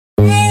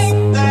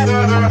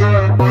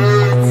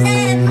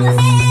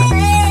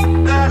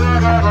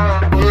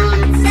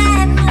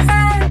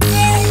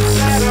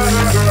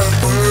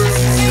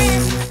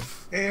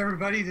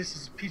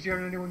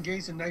PGR91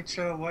 Games and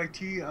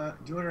NightShadowYT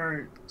doing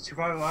our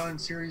Survival Island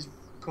series,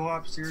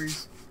 co-op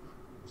series,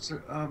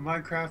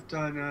 Minecraft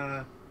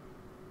on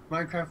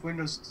Minecraft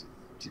Windows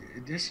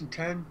Edition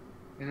 10,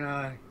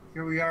 and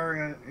here we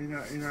are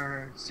in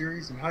our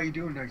series. And how you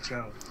doing, Night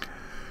Shadow?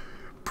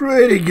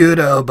 Pretty good.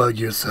 How about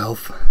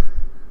yourself?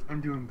 I'm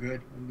doing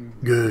good.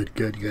 Good.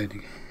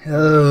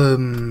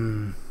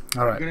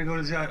 All right. I'm gonna go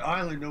to that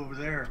island over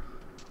there.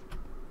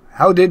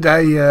 How did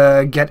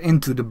I get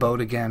into the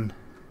boat again?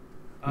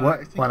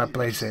 When I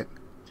place it?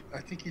 I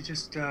think you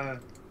just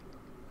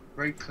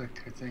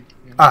right-click. I think.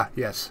 Yeah. Ah,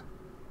 yes.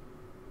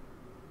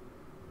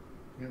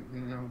 No,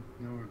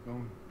 we're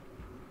going.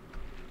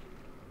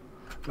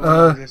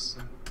 Over this.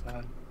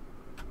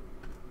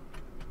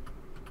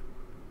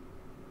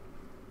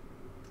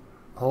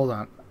 Hold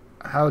on.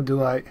 How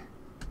do I?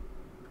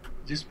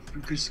 Just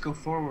go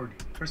forward.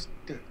 Press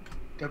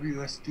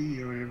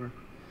WSD or whatever.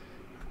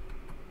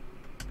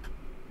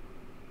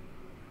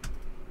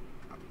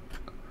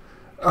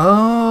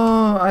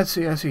 Oh, I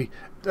see.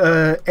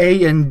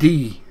 A and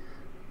D.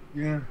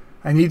 Yeah.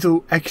 I need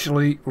to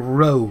actually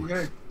row.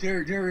 Yeah,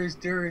 there is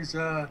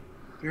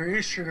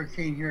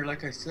sugarcane here,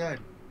 like I said.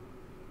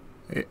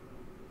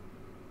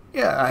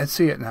 Yeah, I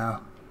see it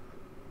now.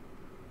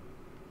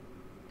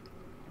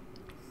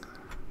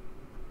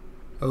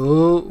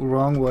 Oh,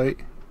 wrong way.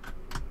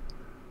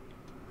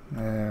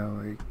 There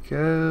we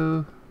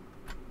go.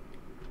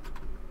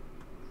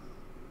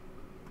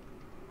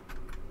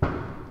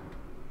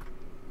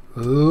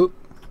 Oh.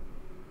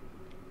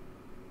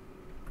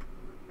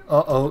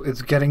 Uh-oh,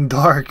 it's getting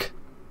dark.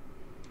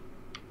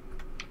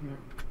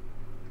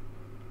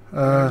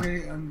 Yeah.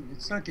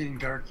 It's not getting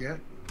dark yet.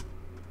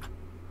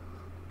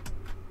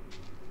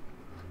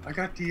 I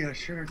got the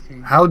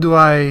sugarcane. How do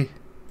I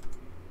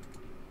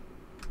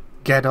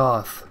get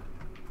off?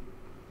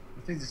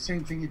 I think the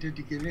same thing you did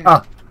to get in.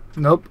 Ah,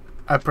 nope.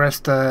 I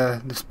pressed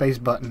the space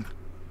button.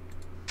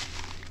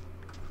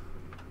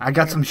 I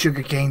got some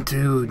sugarcane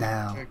too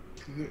now.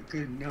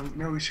 Good.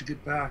 Now we should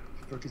get back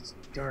before it gets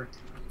dark.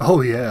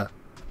 Oh yeah.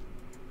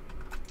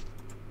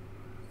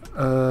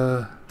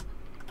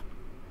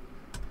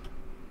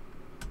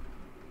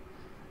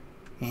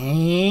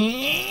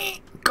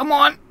 Come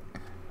on.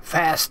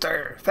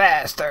 Faster.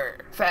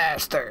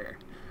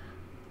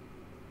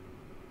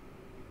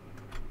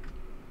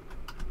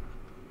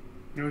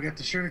 Now we got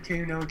the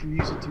sugarcane. Now we can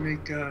use it to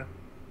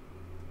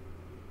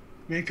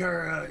make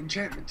our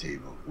enchantment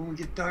table when we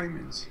get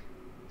diamonds.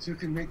 So we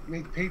can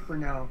make paper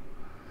now.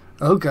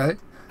 Okay.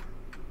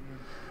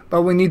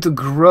 But we need to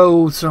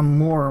grow some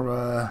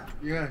more.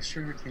 Yeah,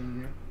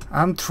 sugarcane. Yeah.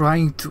 I'm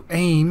trying to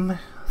aim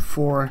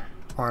for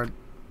our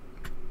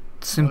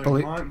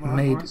simply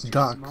made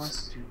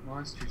ducks.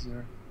 Monsters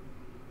there.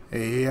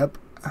 Yep.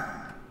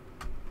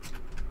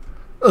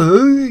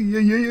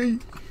 Yeah.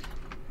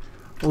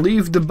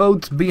 Leave the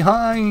boat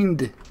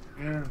behind.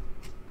 Yeah.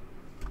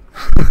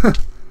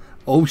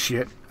 Oh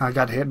shit! I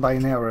got hit by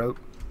an arrow.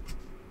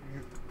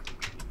 Yeah.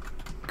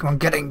 Come on,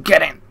 get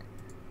in.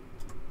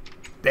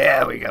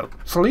 There we go.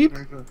 Sleep?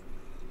 There we go.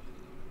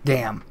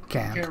 Damn,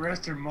 Can't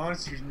rest. There are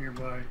monsters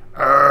nearby.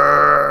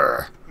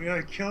 We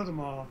gotta kill them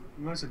all.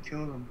 We must have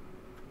killed them.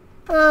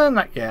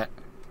 Not yet.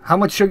 How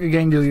much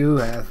sugarcane do you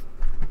have?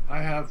 I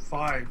have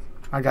 5.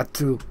 I got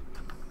 2.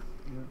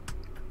 Yeah.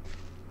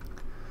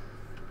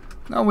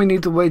 Now we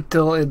need to wait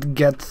till it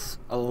gets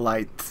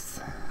light.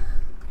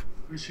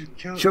 We should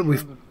kill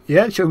them.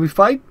 Yeah, should we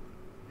fight?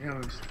 Yeah,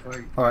 we should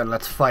fight. Alright,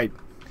 let's fight.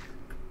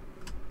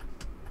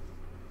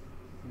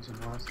 There's a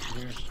monster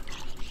there.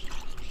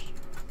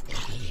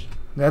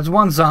 That's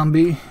one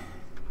zombie.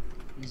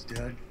 He's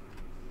dead.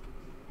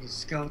 There's a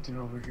skeleton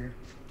over here.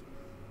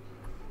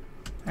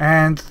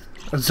 And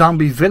a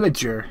zombie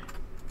villager.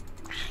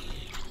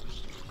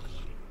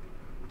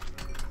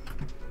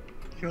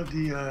 Killed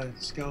the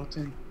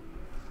skeleton.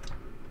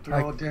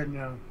 They're all dead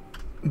now.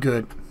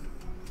 Good.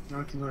 Now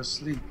I can go to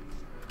sleep.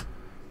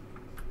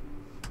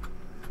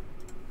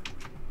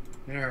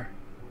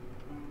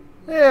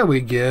 There we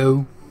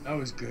go. That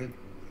was good.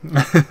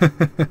 Yeah,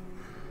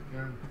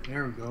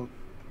 there we go.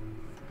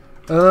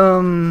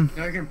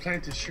 Now I can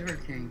plant the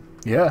sugarcane.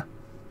 Yeah.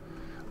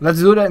 Let's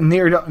do that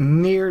near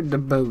the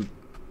boat.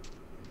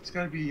 It's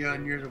gotta be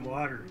near the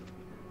water.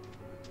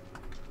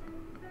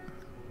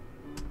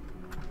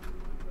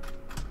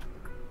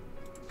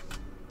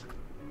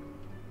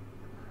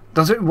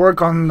 Does it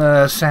work on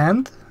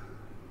sand?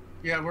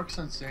 Yeah, it works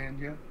on sand.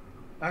 Yeah.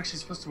 Actually,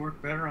 it's supposed to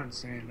work better on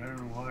sand. I don't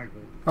know why,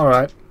 but. All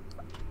right.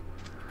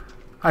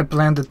 I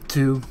planted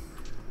 2.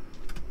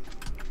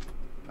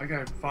 I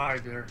got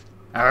 5 there.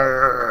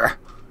 Arrgh.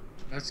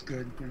 That's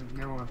good.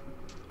 Now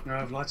I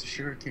have lots of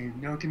sugarcane.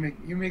 Now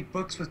you make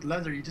books with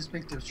leather. You just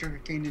make the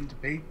sugarcane into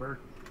paper,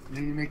 and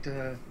then you make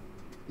the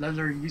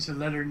leather and use the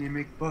leather, and you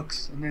make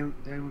books. And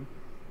then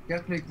you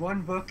have to make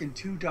 1 book and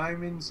 2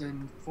 diamonds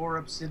and 4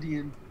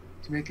 obsidian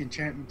to make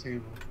enchantment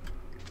table.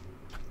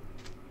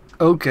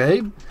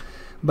 Okay,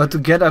 but to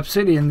get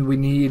obsidian, we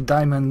need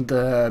diamond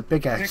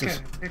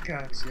pickaxes.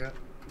 Pickaxe, yeah.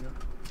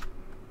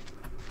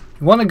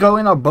 You want to go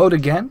in our boat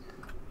again?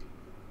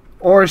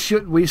 Or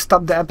should we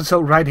stop the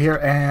episode right here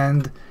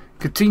and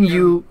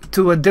continue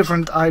to a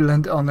different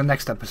island on the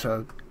next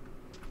episode?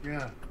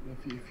 Yeah,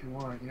 if you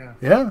want, yeah.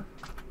 Yeah?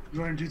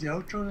 You want to do the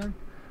outro then?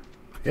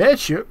 Yeah,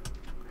 sure.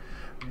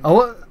 Yeah.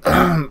 Oh,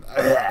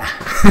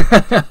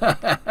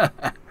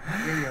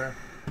 Here you are.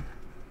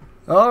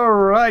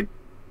 Alright.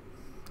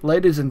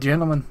 Ladies and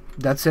gentlemen,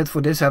 that's it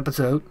for this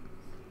episode.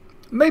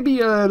 Maybe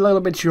a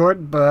little bit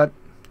short, but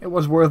it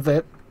was worth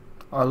it.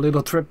 Our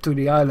little trip to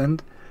the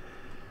island.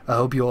 I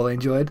hope you all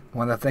enjoyed. I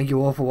want to thank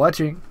you all for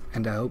watching,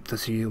 and I hope to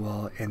see you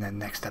all in the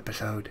next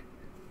episode.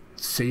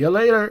 See you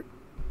later.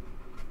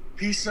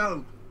 Peace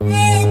out.